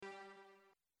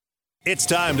It's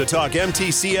time to talk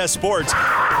MTCS sports.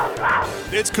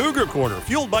 It's Cougar Corner,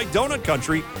 fueled by Donut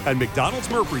Country and McDonald's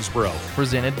Murfreesboro.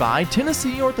 Presented by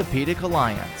Tennessee Orthopedic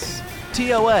Alliance.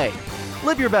 TOA,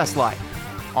 live your best life.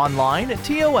 Online at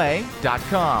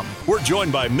TOA.com. We're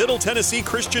joined by Middle Tennessee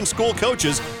Christian School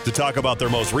coaches to talk about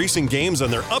their most recent games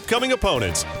and their upcoming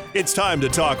opponents. It's time to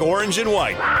talk orange and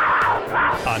white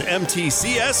on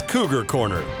MTCS Cougar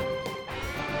Corner.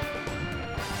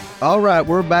 All right,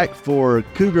 we're back for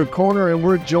Cougar Corner, and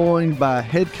we're joined by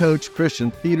head coach Christian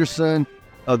Peterson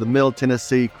of the Middle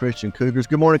Tennessee Christian Cougars.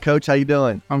 Good morning, Coach. How you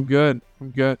doing? I'm good.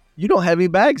 You don't have any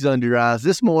bags under your eyes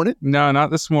this morning. No, not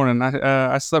this morning.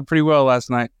 I slept pretty well last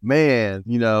night. Man,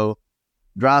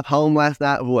 drive home last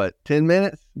night, what, 10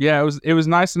 minutes? Yeah, it was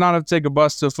nice to not have to take a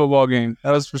bus to a football game.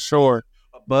 That was for sure.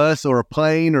 A bus or a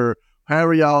plane or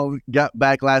however y'all got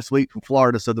back last week from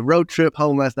Florida. So the road trip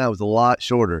home last night was a lot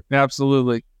shorter.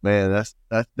 Absolutely. Man,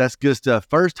 that's good stuff.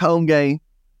 First home game.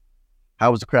 How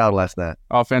was the crowd last night?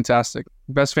 Oh, fantastic.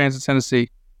 Best fans in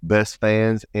Tennessee. Best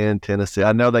fans in Tennessee.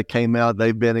 I know they came out.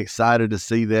 They've been excited to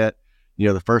see that,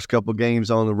 the first couple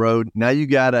games on the road. Now you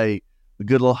got a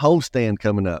good little homestand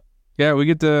coming up. Yeah, we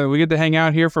get to hang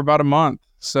out here for about a month.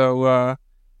 So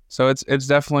it's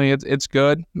definitely it's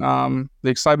good. The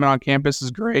excitement on campus is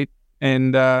great,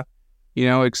 and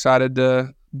excited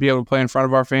to be able to play in front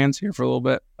of our fans here for a little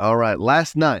bit. All right.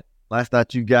 Last night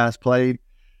you guys played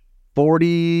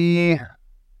 42.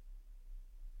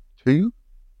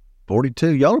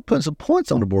 Y'all are putting some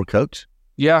points on the board, Coach.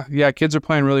 Yeah. Kids are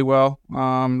playing really well. They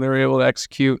were able to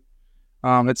execute.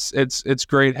 It's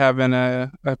great having a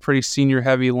pretty senior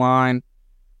heavy line.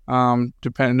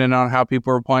 Depending on how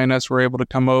people are playing us, we're able to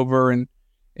come over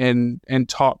and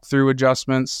talk through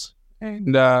adjustments.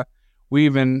 And we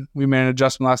made an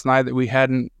adjustment last night that we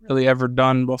hadn't really ever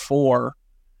done before.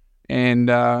 And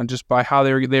just by how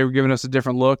they were giving us a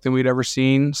different look than we'd ever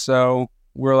seen. So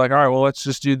we're like, all right, well, let's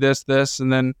just do this,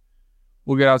 and then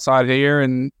we'll get outside here.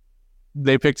 And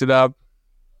they picked it up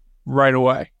right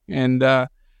away. And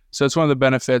so it's one of the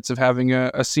benefits of having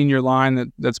a senior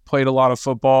line that's played a lot of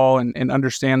football and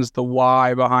understands the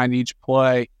why behind each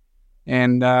play.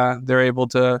 And they're able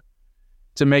to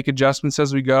make adjustments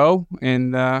as we go.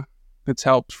 And it's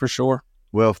helped for sure.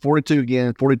 Well,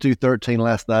 42-13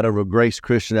 last night over Grace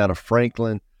Christian out of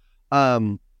Franklin. A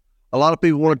lot of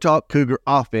people want to talk Cougar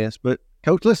offense, but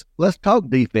Coach, let's talk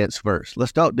defense first.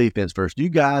 You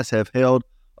guys have held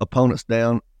opponents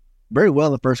down very well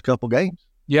in the first couple games.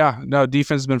 Yeah, no,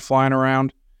 defense has been flying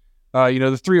around.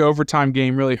 The 3 overtime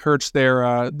game really hurts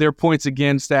their points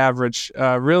against average.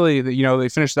 Really, they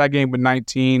finished that game with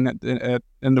 19 at the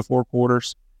end of 4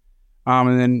 quarters,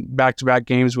 and then back-to-back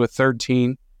games with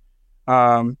 13.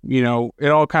 It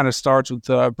all kind of starts with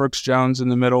Brooks Jones in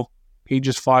the middle. He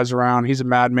just flies around. He's a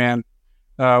madman.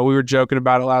 We were joking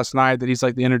about it last night that he's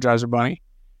like the Energizer Bunny.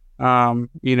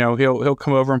 He'll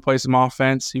come over and play some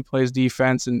offense. He plays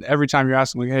defense, and every time you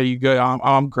ask him, like, "Hey, you good?"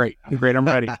 I'm great. I'm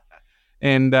ready.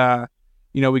 And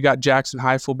we got Jackson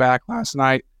Heifel back last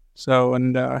night. So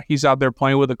he's out there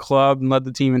playing with a club and led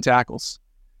the team in tackles,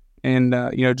 and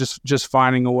just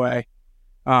finding a way.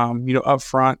 Up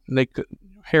front,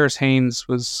 Harris Haynes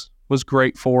was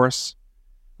great for us.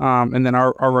 And then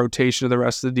our rotation of the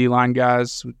rest of the D-line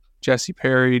guys, Jesse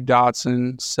Perry,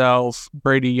 Dotson, Self,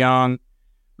 Brady Young.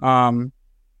 And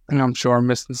I'm sure I'm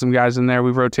missing some guys in there.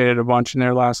 We've rotated a bunch in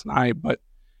there last night. But,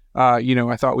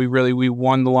 I thought we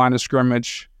won the line of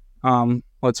scrimmage.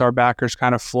 Lets our backers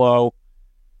kind of flow.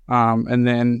 And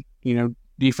then,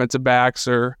 defensive backs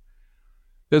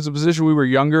there's a position we were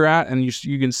younger at, and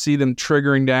you can see them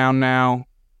triggering down now,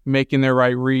 making their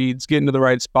right reads, getting to the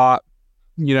right spot,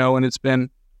 and it's been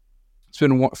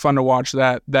fun to watch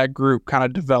that group kind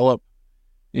of develop.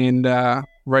 And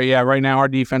right now our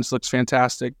defense looks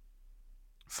fantastic,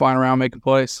 flying around making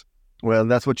plays. Well,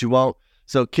 that's what you want.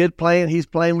 So kid playing, he's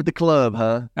playing with the club,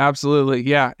 huh? Absolutely,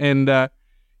 yeah. And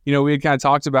we had kind of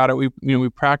talked about it. We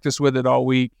practiced with it all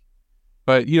week,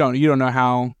 but you don't know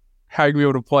how you're gonna be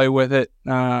able to play with it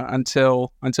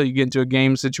until you get into a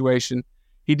game situation.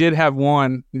 He did have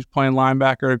one. He was playing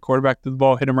linebacker, quarterback to the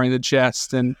ball, hit him right in the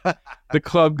chest, and the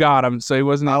club got him. So he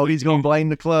wasn't. Oh, he's going to blame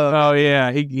the club. Oh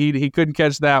yeah, he couldn't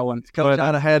catch that one. Coach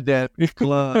kind of had that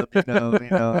club.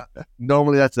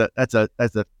 Normally that's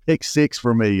a pick 6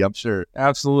 for me. I'm sure.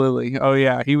 Absolutely. Oh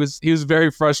yeah, he was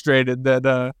very frustrated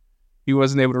that he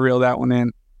wasn't able to reel that one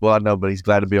in. Well, I know, but he's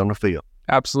glad to be on the field.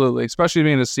 Absolutely, especially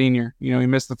being a senior. He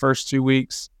missed the first 2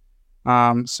 weeks,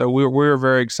 so we were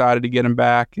very excited to get him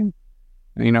back and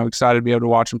excited to be able to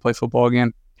watch him play football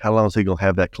again. How long is he going to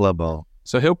have that club on?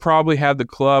 So he'll probably have the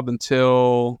club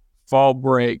until fall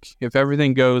break if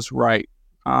everything goes right.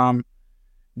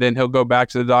 then he'll go back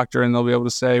to the doctor and they'll be able to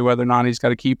say whether or not he's got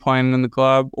to keep playing in the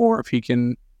club or if he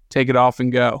can take it off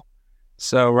and go.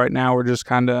 So right now we're just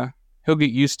he'll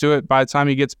get used to it. By the time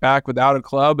he gets back without a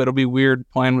club, it'll be weird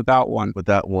playing without one.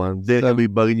 Then he'll be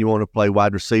bugging you want to play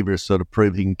wide receiver so to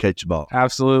prove he can catch the ball.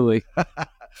 Absolutely.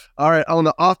 All right, on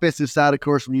the offensive side, of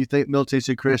course, when you think Middle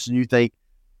Tennessee Christian, you think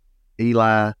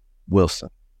Eli Wilson.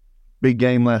 Big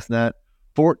game last night.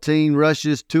 14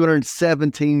 rushes,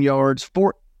 217 yards,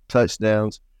 4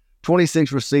 touchdowns,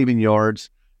 26 receiving yards.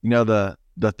 The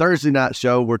Thursday night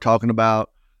show we're talking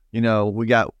about, we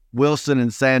got Wilson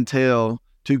and Santel,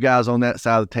 2 guys on that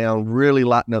side of the town, really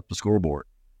lighting up the scoreboard.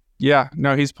 Yeah,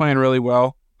 no, he's playing really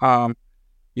well.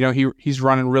 He's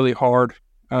running really hard.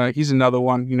 He's another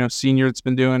one, senior that's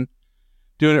been doing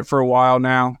it for a while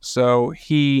now. So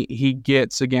he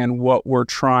gets, again, what we're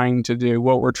trying to do,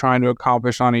 what we're trying to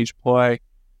accomplish on each play.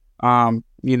 And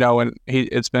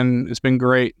it's been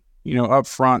great. Up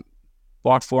front,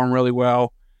 blocked for him really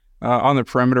well. On the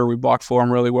perimeter, we blocked for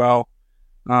him really well.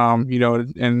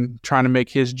 And trying to make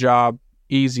his job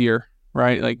easier,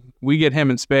 right? Like, we get him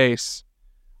in space,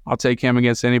 I'll take him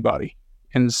against anybody.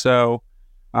 And so,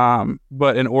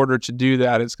 but in order to do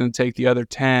that, it's going to take the other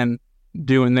 10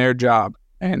 doing their job.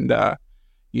 And,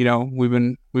 we've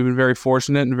been very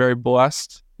fortunate and very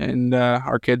blessed, and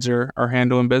our kids are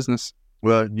handling business.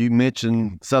 Well, you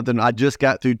mentioned something I just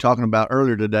got through talking about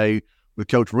earlier today with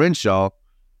Coach Renshaw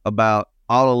about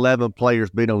all 11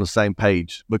 players being on the same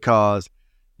page, because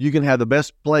you can have the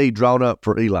best play drawn up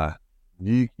for Eli.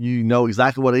 You know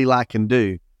exactly what Eli can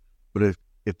do, but if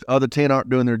the other 10 aren't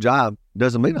doing their job, it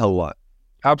doesn't mean a whole lot.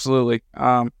 Absolutely.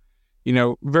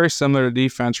 Very similar to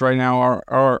defense. Right now,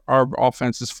 our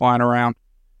offense is flying around.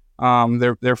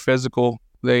 They're physical.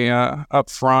 They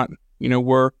up front,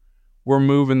 we're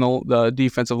moving the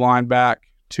defensive line back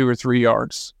 2 or 3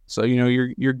 yards. So,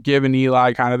 you're giving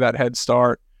Eli kind of that head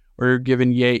start, or you're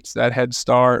giving Yates that head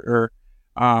start, or,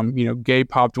 Gabe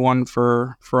popped one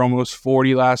for almost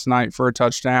 40 last night for a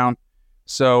touchdown.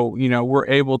 So, we're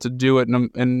able to do it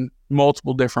in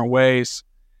multiple different ways.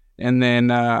 And then,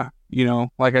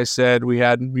 like I said, we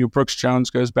had Brooks Jones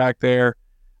goes back there.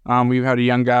 We've had a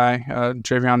young guy,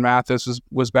 Travion Mathis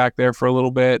was back there for a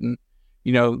little bit, and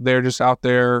they're just out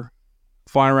there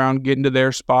flying around, getting to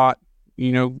their spot,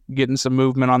 getting some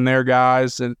movement on their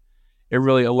guys, and it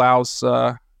really allows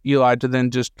Eli to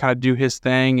then just kind of do his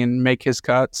thing and make his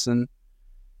cuts and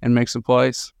make some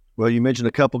plays. Well, you mentioned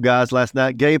a couple guys last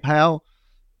night. Gabe Howell,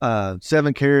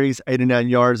 7 carries, 89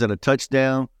 yards, and a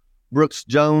touchdown. Brooks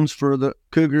Jones for the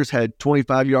Cougars had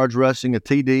 25 yards rushing, a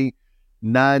TD,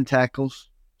 9 tackles.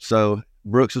 So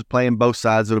Brooks is playing both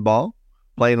sides of the ball,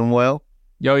 playing them well.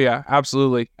 Oh yeah,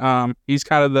 absolutely. He's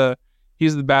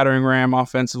he's the battering ram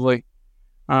offensively.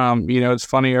 It's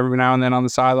funny, every now and then on the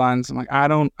sidelines, I'm like, I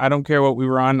don't care what we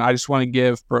run. I just want to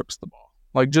give Brooks the ball.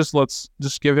 Like, let's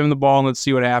give him the ball and let's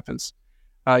see what happens.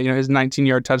 His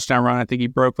 19-yard touchdown run, I think he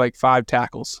broke like 5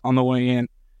 tackles on the way in.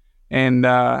 And,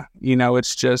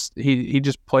 it's just, he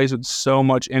just plays with so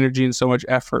much energy and so much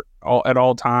effort at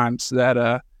all times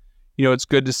that, it's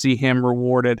good to see him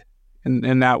rewarded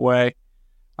in that way.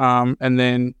 And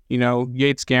then,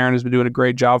 Yates Guerin has been doing a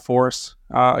great job for us.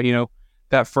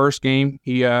 That first game,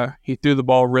 he threw the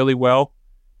ball really well.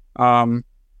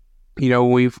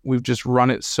 We've just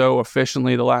run it so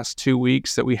efficiently the last 2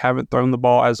 weeks that we haven't thrown the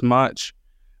ball as much.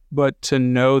 But to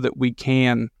know that we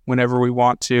can whenever we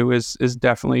want to is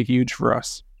definitely huge for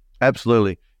us.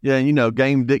 Absolutely. Yeah,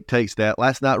 game dictates that.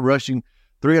 Last night, rushing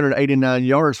 389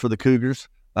 yards for the Cougars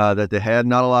that they had.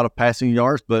 Not a lot of passing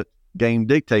yards, but game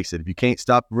dictates it. If you can't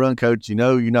stop the run, coach,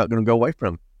 you're not going to go away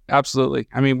from it. Absolutely.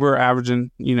 I mean, we're averaging,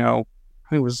 I think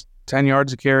it was 10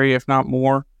 yards a carry, if not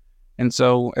more. And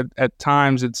so at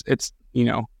times it's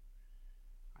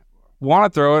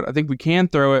want to throw it. I think we can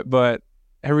throw it, but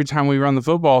every time we run the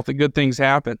football, the good things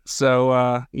happen.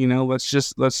 So, let's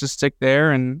just stick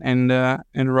there and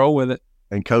roll with it.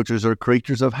 And coaches are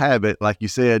creatures of habit. Like you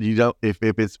said, you don't, if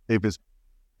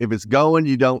it's going,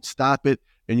 you don't stop it.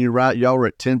 And you're right. Y'all were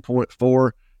at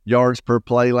 10.4 yards per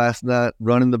play last night,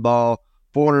 running the ball,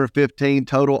 415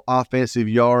 total offensive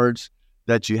yards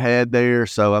that you had there.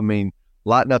 So,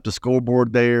 lighting up the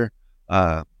scoreboard there.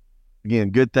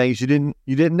 Again, good things. You didn't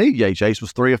need Yates. Yates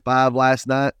was 3 of 5 last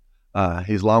night.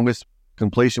 His longest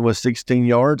completion was 16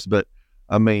 yards, but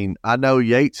I know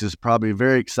Yates is probably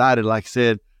very excited. Like I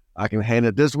said, I can hand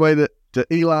it this way to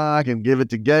Eli. I can give it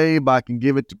to Gabe. I can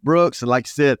give it to Brooks. And like I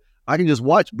said, I can just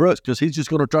watch Brooks because he's just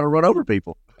going to try to run over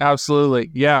people. Absolutely.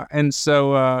 Yeah. And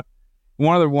so,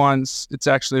 one of the ones, it's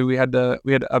actually, we had to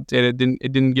update it.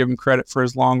 It didn't give him credit for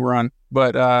his long run,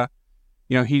 but,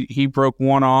 he broke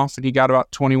one off and he got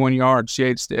about 21 yards.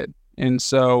 Yates did. And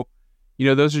so,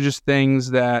 those are just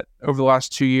things that over the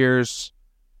last 2 years,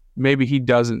 maybe he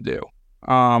doesn't do.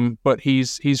 But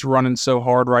he's running so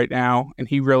hard right now, and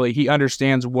he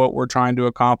understands what we're trying to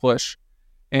accomplish.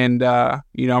 And,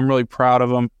 I'm really proud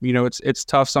of him. It's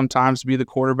tough sometimes to be the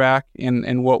quarterback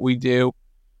and what we do.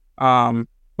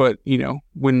 But,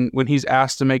 when he's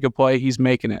asked to make a play, he's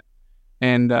making it.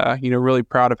 And, really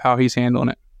proud of how he's handling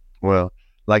it. Well,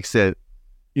 like I said,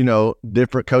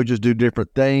 different coaches do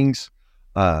different things.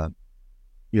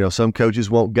 Some coaches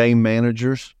want game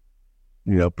managers,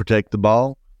 protect the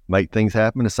ball, make things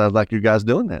happen. It sounds like you guys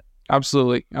doing that.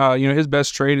 Absolutely. His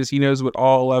best trait is he knows what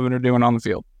all 11 are doing on the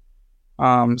field.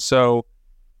 So,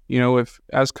 if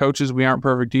as coaches, we aren't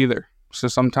perfect either. So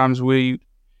sometimes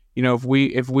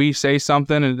if we say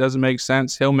something and it doesn't make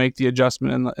sense, he'll make the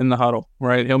adjustment in the huddle,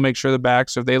 right? He'll make sure the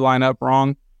backs, if they line up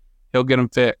wrong, he'll get them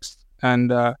fixed.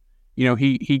 And,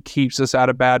 he keeps us out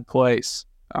of bad place,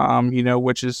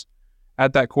 which is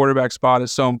at that quarterback spot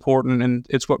is so important. And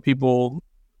it's what people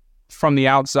from the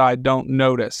outside don't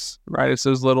notice, right? It's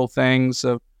those little things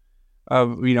of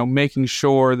making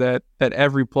sure that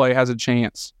every play has a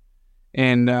chance.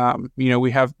 And,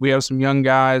 we have some young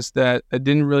guys that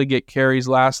didn't really get carries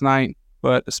last night,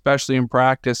 but especially in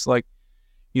practice,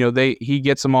 he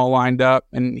gets them all lined up,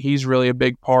 and he's really a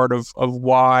big part of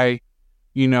why,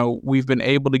 we've been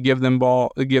able to give them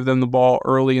the ball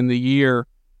early in the year,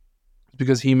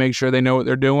 because he makes sure they know what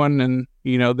they're doing, and,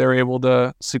 they're able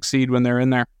to succeed when they're in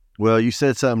there. Well, you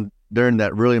said something during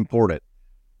that really important.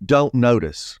 Don't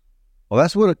notice. Well,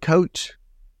 that's what a coach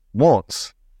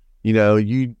wants.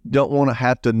 You don't want to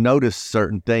have to notice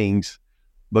certain things,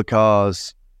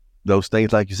 because those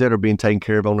things, like you said, are being taken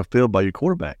care of on the field by your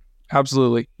quarterback.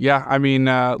 Absolutely. Yeah. I mean,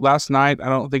 last night, I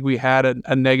don't think we had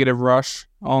a negative rush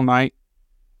all night.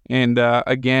 And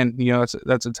again,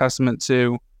 that's a testament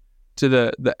to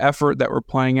the effort that we're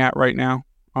playing at right now.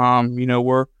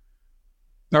 We're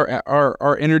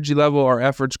our energy level, our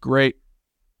effort's great.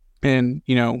 And,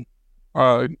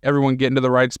 everyone getting to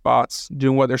the right spots,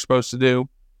 doing what they're supposed to do,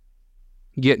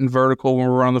 getting vertical when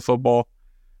we're on the football.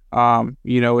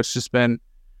 It's just been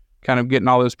kind of getting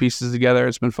all those pieces together.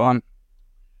 It's been fun.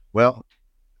 Well,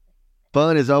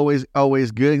 fun is always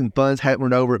good, and fun's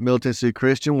happening over at Middle Tennessee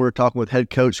Christian. We're talking with head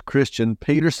coach Christian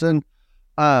Peterson.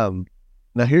 Now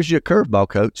here's your curveball,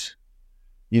 coach.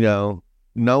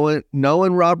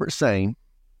 Knowing Robert Sane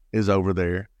is over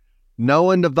there,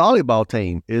 knowing the volleyball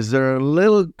team, is there a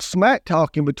little smack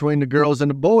talking between the girls and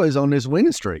the boys on this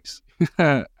winning streaks?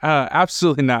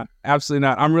 Absolutely not. Absolutely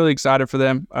not. I'm really excited for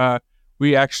them.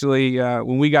 We actually,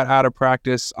 when we got out of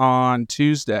practice on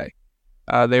Tuesday,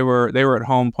 they were at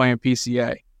home playing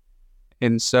PCA.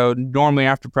 And so normally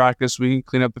after practice, we can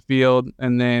clean up the field,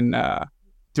 and then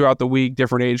throughout the week,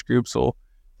 different age groups will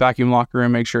vacuum locker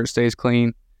room, make sure it stays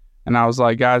clean. And I was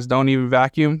like, guys, don't even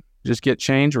vacuum. Just get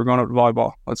changed. We're going up to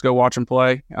volleyball. Let's go watch them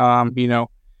play.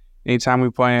 Anytime we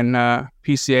play in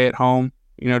PCA at home,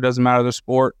 it doesn't matter the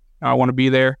sport. I want to be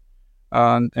there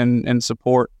and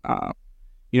support. And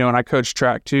I coach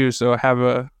track too, so I have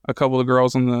a couple of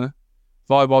girls on the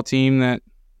volleyball team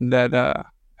that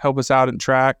help us out in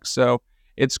track. So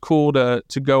it's cool to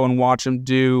go and watch them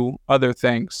do other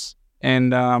things.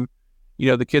 And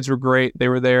the kids were great. They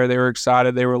were there. They were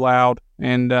excited. They were loud.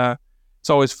 And it's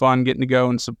always fun getting to go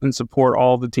and support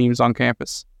all the teams on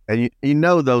campus. And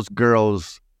those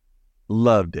girls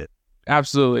loved it.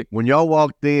 Absolutely. When y'all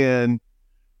walked in,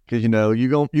 because you're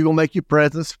gonna make your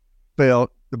presence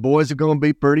felt. The boys are gonna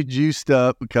be pretty juiced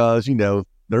up because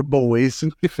they're boys,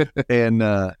 and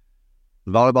the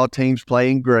volleyball team's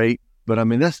playing great. But I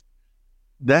mean,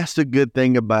 that's the good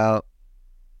thing about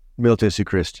Middle Tennessee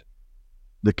Christian.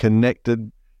 The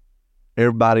connected,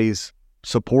 everybody's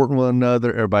supporting one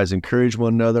another, everybody's encouraging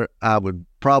one another. I would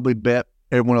probably bet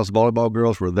everyone else volleyball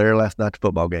girls were there last night at the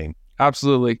football game.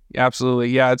 Absolutely.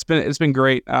 Yeah, it's been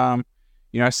great.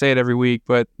 I say it every week,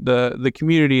 but the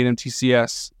community at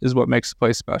MTCS is what makes the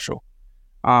place special.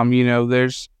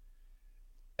 There's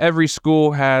every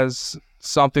school has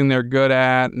something they're good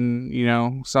at,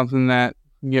 and something that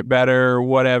can get better or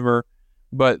whatever.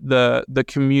 But the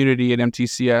community at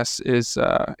MTCS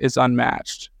is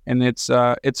unmatched, and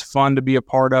it's fun to be a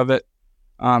part of it.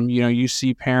 You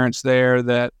see parents there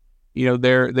that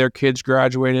their kids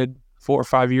graduated 4 or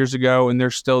 5 years ago, and they're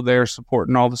still there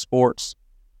supporting all the sports.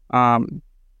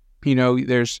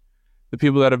 There's the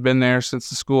people that have been there since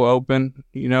the school opened.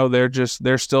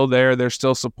 They're still there. They're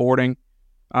still supporting.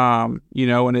 And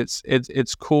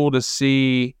it's cool to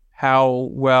see how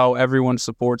well everyone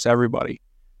supports everybody.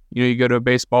 You go to a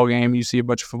baseball game, you see a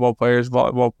bunch of football players,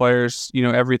 volleyball players,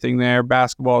 everything there.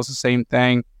 Basketball is the same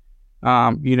thing.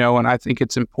 And I think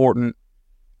it's important.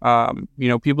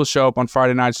 People show up on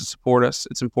Friday nights to support us.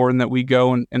 It's important that we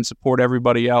go and support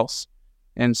everybody else.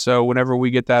 And so whenever we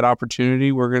get that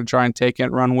opportunity, we're going to try and take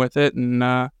it, run with it,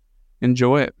 and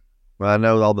enjoy it. Well, I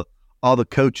know all the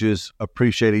coaches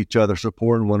appreciate each other,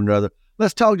 supporting one another.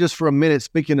 Let's talk just for a minute.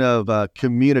 Speaking of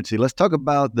community, let's talk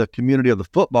about the community of the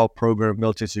football program of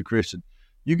Middle Tennessee Christian.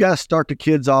 You guys start the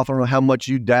kids off. I don't know how much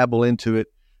you dabble into it.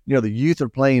 The youth are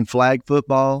playing flag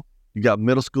football. You got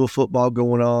middle school football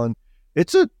going on.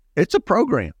 It's a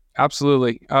program.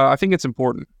 Absolutely. I think it's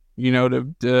important,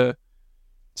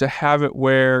 to have it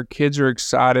where kids are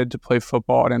excited to play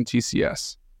football at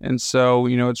MTCS. And so,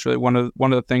 it's really one of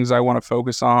the things I want to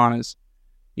focus on is,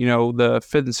 the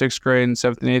 5th and 6th grade and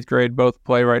 7th and 8th grade both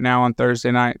play right now on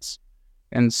Thursday nights.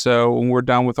 And so when we're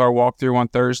done with our walkthrough on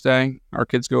Thursday, our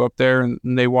kids go up there and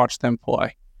they watch them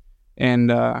play.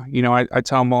 And, I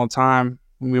tell them all the time,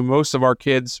 most of our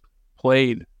kids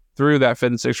played through that 5th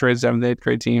and 6th grade, 7th and 8th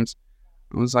grade teams.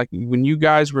 It was like, when you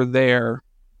guys were there,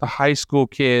 the high school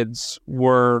kids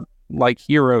were like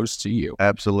heroes to you.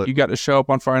 Absolutely. You got to show up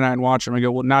on Friday night and watch them and go,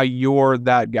 well, now you're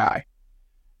that guy.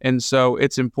 And so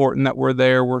it's important that we're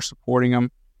there, we're supporting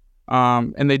them.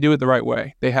 And they do it the right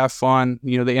way. They have fun,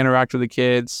 they interact with the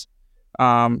kids,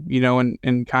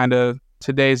 and kind of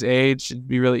today's age, it'd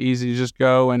be really easy to just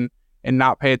go and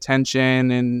not pay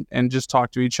attention and just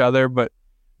talk to each other, but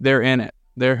they're in it.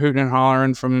 They're hooting and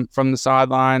hollering from the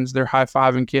sidelines. They're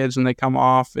high-fiving kids when they come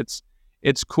off.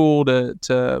 It's cool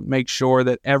to make sure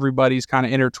that everybody's kind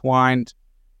of intertwined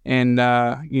and,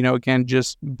 again,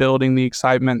 just building the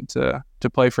excitement to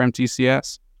play for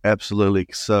MTCS. Absolutely.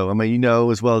 So,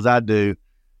 as well as I do,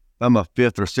 I'm a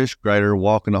 5th or 6th grader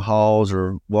walking the halls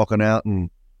or walking out and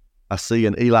I see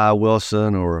an Eli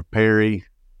Wilson or a Perry.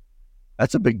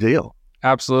 That's a big deal.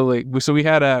 Absolutely. So we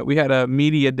had a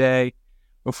media day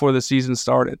before the season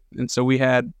started. And so we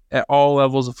had at all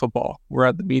levels of football, we're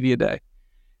at the media day.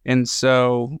 And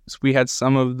so we had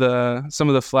some of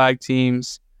the flag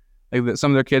teams,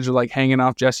 some of their kids were like hanging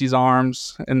off Jesse's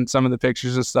arms and some of the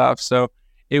pictures and stuff. So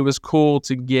it was cool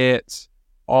to get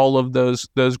all of those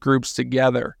groups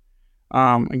together.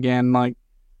 Again, like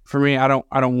for me, I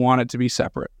don't want it to be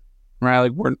separate, right?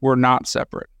 Like we're not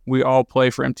separate. We all play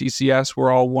for MTCS.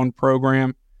 We're all one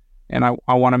program. And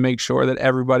I want to make sure that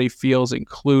everybody feels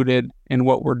included in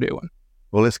what we're doing.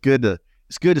 Well, it's good to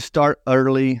start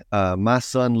early. My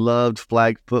son loved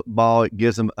flag football. It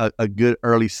gives him a good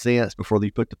early sense before they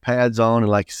put the pads on.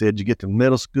 And like you said, you get to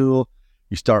middle school,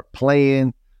 you start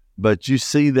playing, but you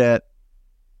see that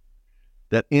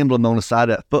emblem on the side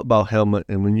of that football helmet.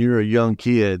 And when you're a young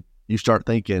kid, you start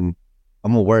thinking,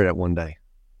 I'm going to wear that one day.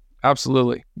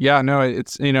 Absolutely. Yeah, no,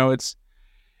 it's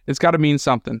got to mean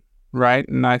something. Right.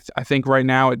 And I think right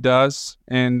now it does.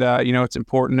 And, it's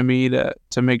important to me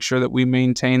to make sure that we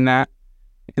maintain that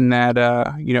and that,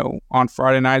 on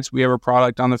Friday nights, we have a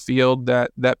product on the field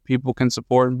that people can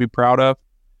support and be proud of,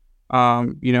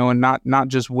 and not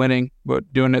just winning,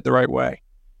 but doing it the right way.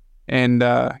 And,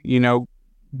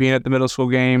 being at the middle school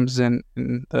games and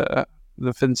the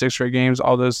 5th and 6th grade games,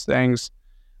 all those things,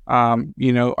 I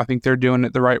think they're doing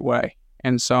it the right way.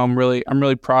 And so I'm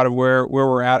really proud of where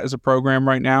we're at as a program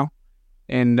right now.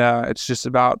 And it's just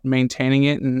about maintaining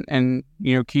it and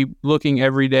keep looking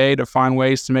every day to find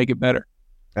ways to make it better.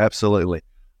 Absolutely.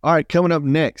 All right, coming up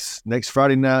next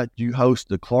Friday night, you host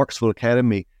the Clarksville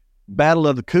Academy Battle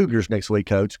of the Cougars next week,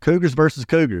 Coach. Cougars versus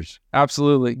Cougars.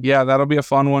 Absolutely. Yeah, that'll be a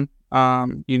fun one.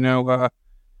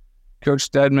 Coach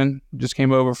Stedman just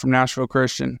came over from Nashville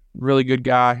Christian. Really good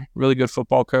guy, really good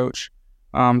football coach.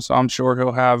 So I'm sure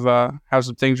he'll have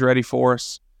some things ready for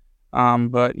us.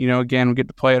 But, again, we get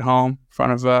to play at home in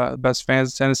front of the best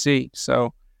fans in Tennessee.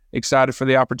 So excited for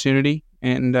the opportunity.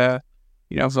 And,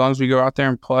 as long as we go out there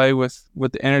and play with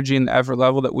the energy and the effort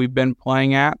level that we've been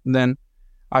playing at, then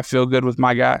I feel good with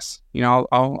my guys.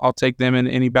 I'll take them in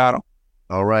any battle.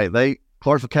 All right.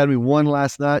 Clarksville Academy won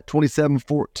last night,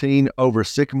 27-14 over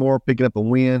Sycamore, picking up a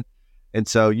win. And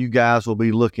so you guys will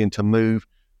be looking to move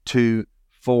to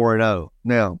 4-0.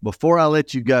 Now, before I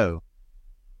let you go,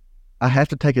 I have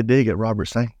to take a dig at Robert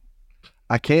Saint.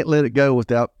 I can't let it go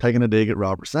without taking a dig at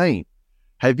Robert Saint.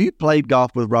 Have you played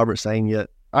golf with Robert Saint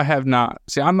yet? I have not.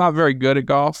 See, I'm not very good at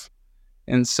golf.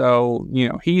 And so,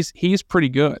 he's pretty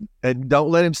good. And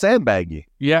don't let him sandbag you.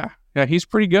 Yeah, he's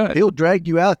pretty good. He'll drag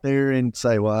you out there and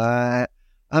say, well,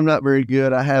 I'm not very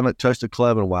good. I haven't touched a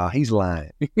club in a while. He's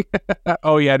lying.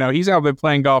 Oh, yeah, no, he's out there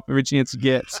playing golf every chance he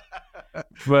gets.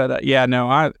 But,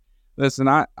 I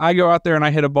go out there and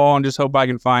I hit a ball and just hope I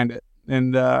can find it.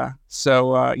 And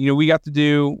so we got to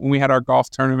do, when we had our golf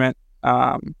tournament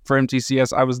for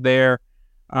MTCS, I was there.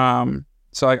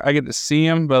 So I get to see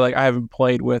him, but like I haven't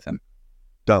played with him.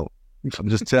 Don't. I'm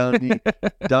just telling you,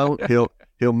 don't.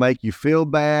 He'll make you feel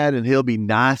bad, and he'll be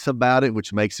nice about it,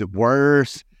 which makes it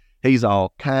worse. He's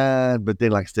all kind, but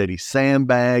then, like I said, he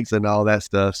sandbags and all that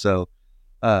stuff. So,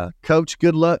 Coach,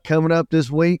 good luck coming up this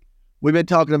week. We've been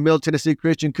talking to Middle Tennessee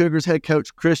Christian Cougars head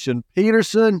coach Christian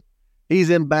Peterson.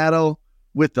 He's in battle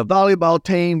with the volleyball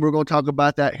team. We're going to talk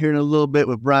about that here in a little bit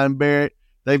with Brian Barrett.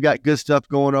 They've got good stuff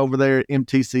going over there at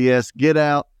MTCS. Get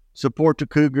out, support the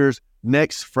Cougars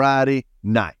next Friday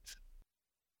night.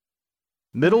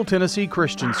 Middle Tennessee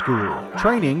Christian School,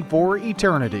 training for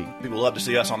eternity. People love to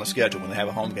see us on the schedule when they have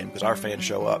a home game because our fans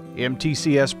show up.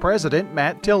 MTCS President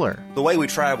Matt Tiller. The way we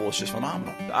travel is just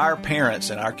phenomenal. Our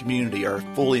parents and our community are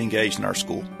fully engaged in our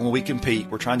school. When we compete,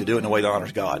 we're trying to do it in a way that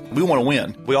honors God. We want to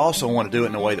win. We also want to do it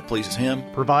in a way that pleases Him.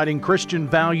 Providing Christian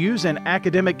values and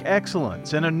academic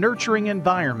excellence in a nurturing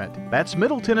environment. That's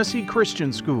Middle Tennessee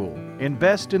Christian School.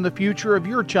 Invest in the future of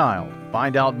your child.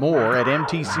 Find out more at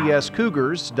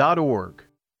mtcscougars.org.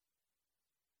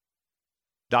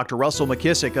 Dr. Russell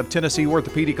McKissick of Tennessee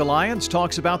Orthopedic Alliance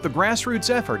talks about the grassroots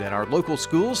effort in our local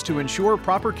schools to ensure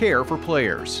proper care for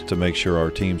players. To make sure our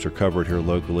teams are covered here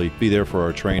locally, be there for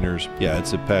our trainers. Yeah,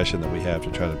 it's a passion that we have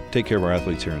to try to take care of our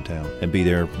athletes here in town and be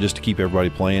there just to keep everybody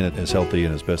playing as healthy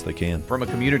and as best they can. From a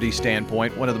community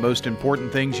standpoint, one of the most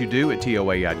important things you do at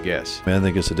TOA, I'd guess. I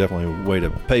think it's definitely a way to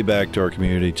pay back to our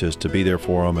community, just to be there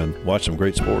for them and watch some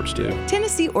great sports too.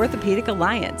 Tennessee Orthopedic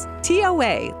Alliance,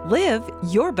 TOA, live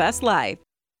your best life.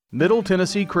 Middle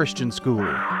Tennessee Christian School,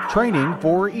 training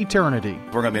for eternity.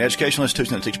 We're going to be an educational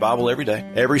institution that teach Bible every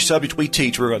day. Every subject we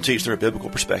teach, we're going to teach through a biblical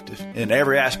perspective. In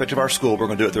every aspect of our school, we're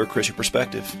going to do it through a Christian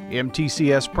perspective.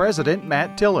 MTCS President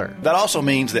Matt Tiller. That also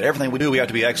means that everything we do, we have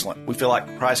to be excellent. We feel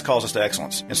like Christ calls us to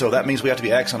excellence. And so that means we have to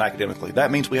be excellent academically. That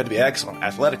means we have to be excellent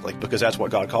athletically, because that's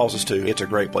what God calls us to. It's a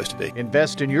great place to be.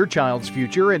 Invest in your child's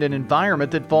future in an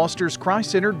environment that fosters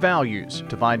Christ-centered values.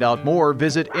 To find out more,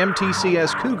 visit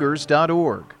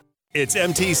mtcscougars.org. It's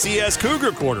MTCS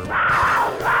Cougar Corner,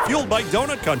 fueled by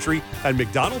Donut Country and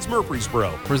McDonald's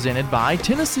Murfreesboro. Presented by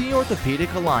Tennessee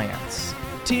Orthopedic Alliance.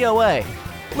 TOA,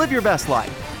 live your best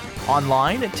life.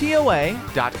 Online at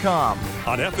TOA.com.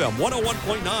 On FM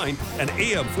 101.9 and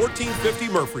AM 1450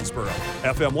 Murfreesboro,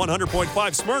 FM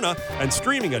 100.5 Smyrna, and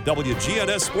streaming at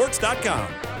WGNSSports.com.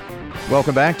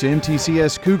 Welcome back to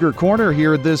MTCS Cougar Corner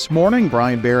here this morning.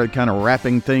 Brian Barrett kind of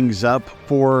wrapping things up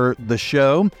for the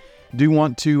show. Do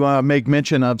want to make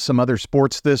mention of some other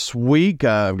sports this week.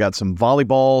 I've got some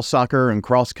volleyball, soccer, and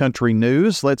cross-country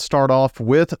news. Let's start off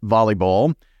with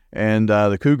volleyball. And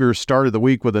the Cougars started the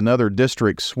week with another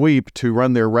district sweep to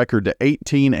run their record to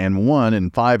 18-1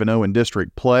 and 5-0 in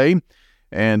district play.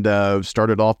 And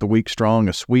started off the week strong,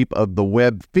 a sweep of the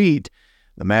Webb feat.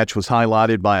 The match was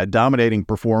highlighted by a dominating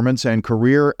performance and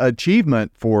career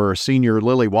achievement for senior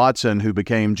Lily Watson, who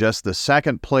became just the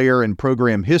second player in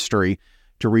program history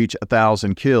to reach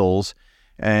 1,000 kills,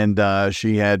 and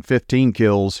she had 15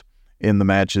 kills in the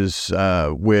matches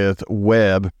with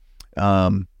Webb.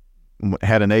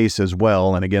 Had an ace as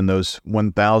well, and again, those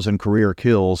 1,000 career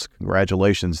kills,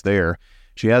 congratulations there.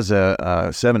 She has a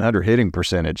 700 hitting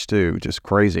percentage too, just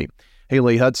crazy.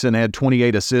 Haley Hudson had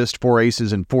 28 assists, 4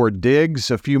 aces, and 4 digs.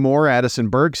 A few more, Addison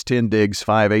Burks, 10 digs,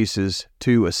 5 aces,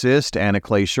 2 assists. Anna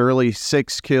Clay Shirley,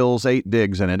 6 kills, 8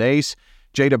 digs, and an ace.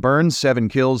 Jada Burns, 7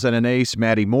 kills and an ace.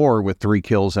 Maddie Moore with 3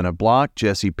 kills and a block.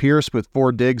 Jessie Pierce with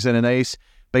 4 digs and an ace.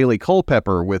 Bailey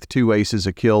Culpepper with 2 aces,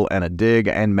 a kill, and a dig.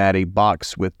 And Maddie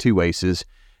Box with 2 aces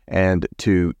and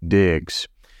 2 digs.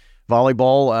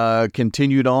 Volleyball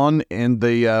continued on in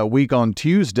the week on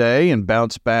Tuesday and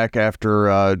bounced back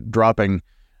after dropping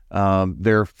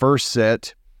their first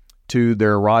set to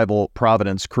their rival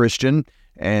Providence Christian,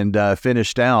 and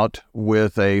finished out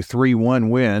with a 3-1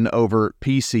 win over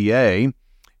PCA,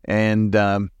 and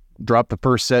dropped the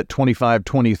first set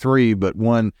 25-23, but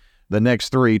won the next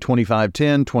 3,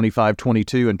 25-10,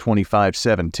 25-22, and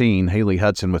 25-17. Haley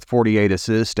Hudson with 48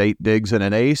 assists, 8 digs, and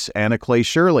an ace. Anna Clay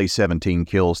Shirley, 17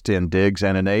 kills, 10 digs,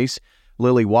 and an ace.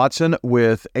 Lily Watson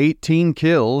with 18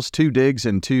 kills, 2 digs,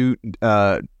 and 2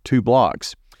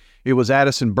 blocks. It was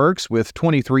Addison Burks with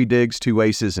 23 digs, 2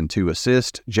 aces, and 2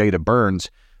 assists. Jada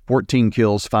Burns, 14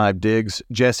 kills, 5 digs.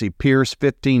 Jessie Pierce,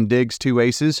 15 digs, 2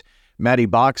 aces. Maddie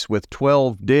Box with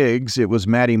 12 digs. It was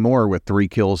Maddie Moore with 3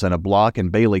 kills and a block,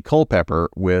 and Bailey Culpepper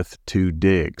with 2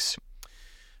 digs.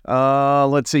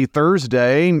 Let's see,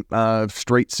 Thursday,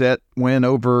 straight set win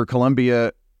over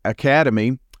Columbia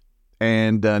Academy,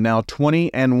 and now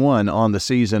 20-1 on the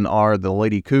season are the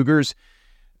Lady Cougars.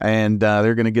 and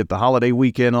they're going to get the holiday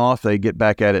weekend off. They get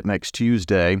back at it next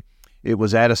Tuesday. It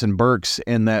was Addison Burks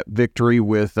in that victory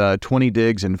with 20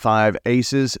 digs and 5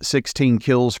 aces, 16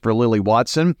 kills for Lily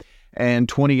Watson, and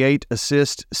 28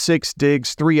 assists, 6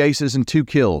 digs, 3 aces, and 2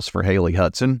 kills for Haley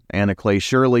Hudson. Anna Clay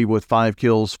Shirley with 5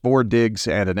 kills, 4 digs,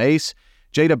 and an ace.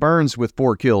 Jada Burns with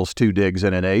 4 kills, 2 digs,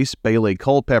 and an ace. Bailey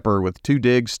Culpepper with 2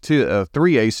 digs,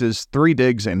 3 aces, 3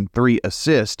 digs, and 3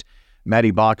 assists.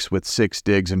 Maddie Box with 6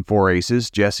 digs and 4 aces.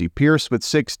 Jessie Pierce with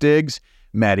 6 digs.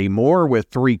 Maddie Moore with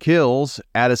 3 kills.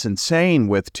 Addison Sane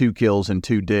with 2 kills and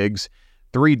 2 digs.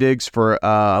 3 digs for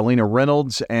Alina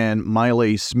Reynolds, and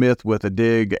Miley Smith with a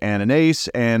dig and an ace,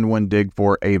 and 1 dig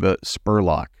for Ava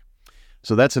Spurlock.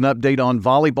 So that's an update on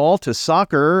volleyball. To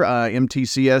soccer,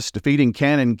 MTCS defeating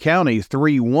Cannon County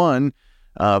 3-1,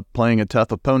 playing a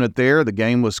tough opponent there. The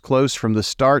game was close from the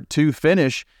start to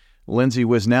finish. Lindsay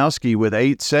Wisnowski with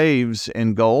 8 saves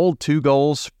in goal, 2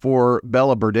 goals for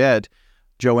Bella Burdett.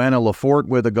 Joanna Lafort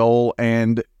with a goal,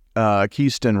 and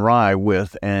Keyston Rye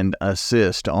with an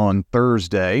assist on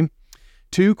Thursday.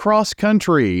 To cross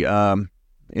country,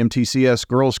 MTCS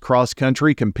girls cross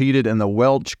country competed in the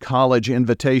Welch College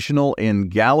Invitational in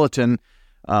Gallatin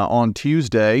on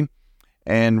Tuesday,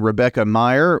 and Rebecca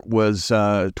Meyer was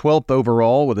 12th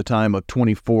overall with a time of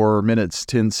 24 minutes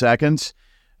 10 seconds.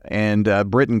 And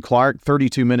Britton Clark,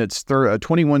 32 minutes,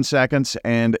 21 seconds,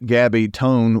 and Gabby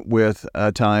Tone with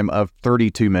a time of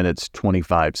 32 minutes,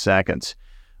 25 seconds.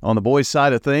 On the boys'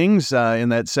 side of things, in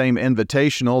that same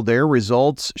invitational, their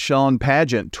results, Sean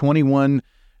Pageant, 21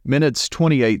 minutes,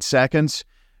 28 seconds.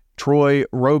 Troy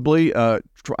Rubley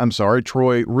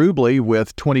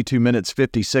with 22 minutes,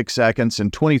 56 seconds,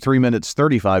 and 23 minutes,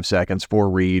 35 seconds for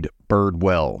Reed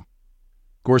Birdwell.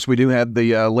 Of course, we do have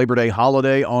the Labor Day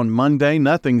holiday on Monday.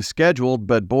 Nothing scheduled,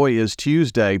 but boy, is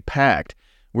Tuesday packed.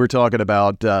 We're talking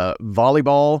about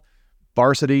volleyball,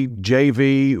 varsity,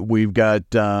 JV. We've got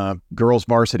girls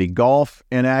varsity golf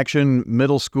in action,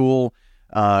 middle school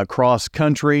cross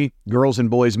country, girls and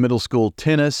boys middle school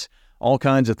tennis, all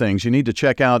kinds of things. You need to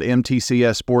check out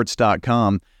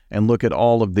mtcssports.com and look at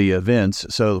all of the events.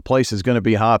 So the place is going to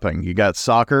be hopping. You got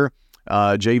soccer,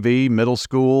 JV, middle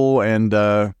school, and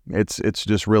it's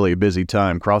just really a busy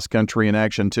time. Cross country in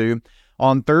action too.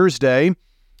 On Thursday,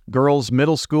 girls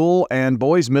middle school and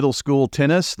boys middle school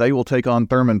tennis, they will take on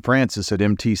Thurman Francis at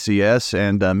MTCS,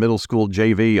 and middle school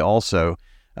JV also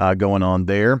going on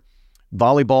there.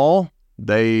 Volleyball,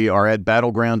 they are at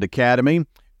Battleground Academy.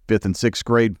 5th and 6th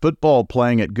grade football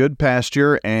playing at Good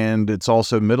Pasture, and it's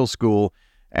also middle school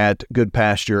at Good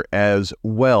Pasture as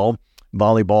well.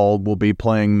 Volleyball will be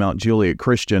playing Mount Juliet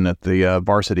Christian at the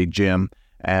varsity gym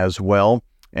as well.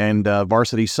 And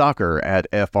varsity soccer at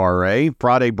FRA.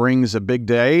 Friday brings a big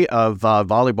day of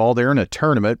volleyball there in a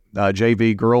tournament.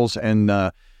 JV girls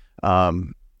and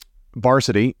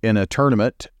varsity in a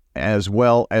tournament, as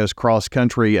well as cross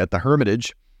country at the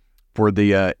Hermitage for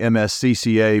the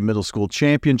MSCCA Middle School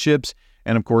Championships.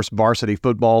 And, of course, varsity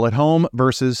football at home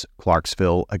versus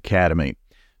Clarksville Academy.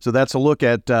 So that's a look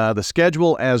at the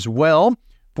schedule as well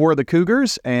for the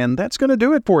Cougars, and that's going to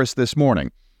do it for us this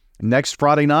morning. Next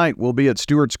Friday night, we'll be at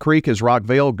Stewart's Creek as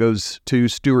Rockvale goes to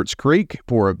Stewart's Creek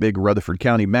for a big Rutherford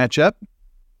County matchup,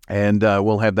 and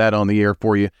we'll have that on the air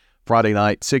for you Friday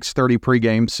night, 6:30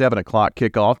 pregame, 7 o'clock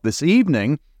kickoff. This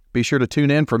evening, be sure to tune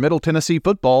in for Middle Tennessee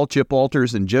football. Chip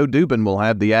Walters and Joe Dubin will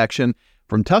have the action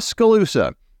from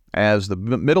Tuscaloosa as the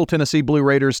Middle Tennessee Blue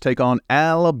Raiders take on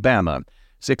Alabama.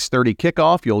 6:30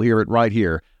 kickoff. You'll hear it right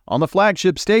here on the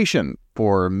flagship station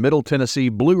for Middle Tennessee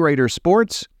Blue Raider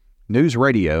Sports, News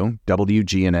Radio,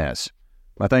 WGNS.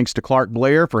 My thanks to Clark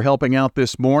Blair for helping out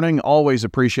this morning. Always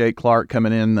appreciate Clark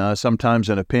coming in sometimes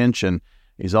in a pinch, and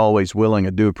he's always willing.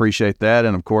 I do appreciate that.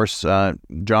 And, of course,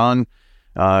 John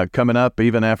coming up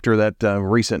even after that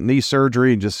recent knee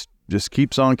surgery, just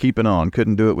keeps on keeping on.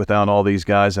 Couldn't do it without all these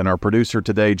guys. And our producer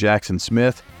today, Jackson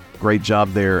Smith, great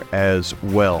job there as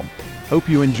well. Hope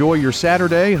you enjoy your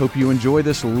Saturday. Hope you enjoy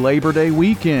this Labor Day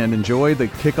weekend. Enjoy the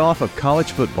kickoff of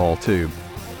college football, too.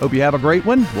 Hope you have a great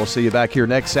one. We'll see you back here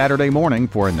next Saturday morning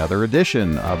for another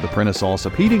edition of the Prentice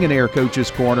Allsup Heating and Air Coaches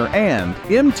Corner and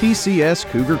MTCS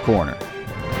Cougar Corner.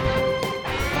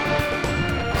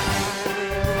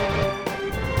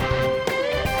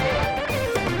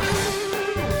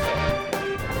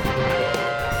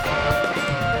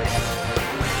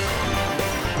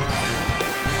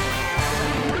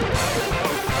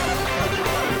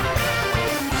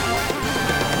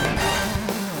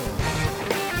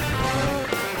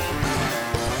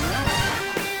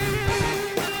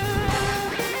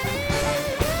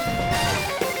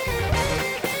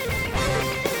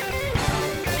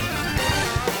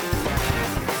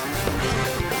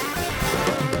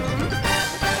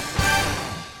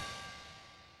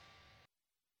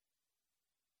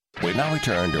 We now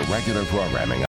return to regular programming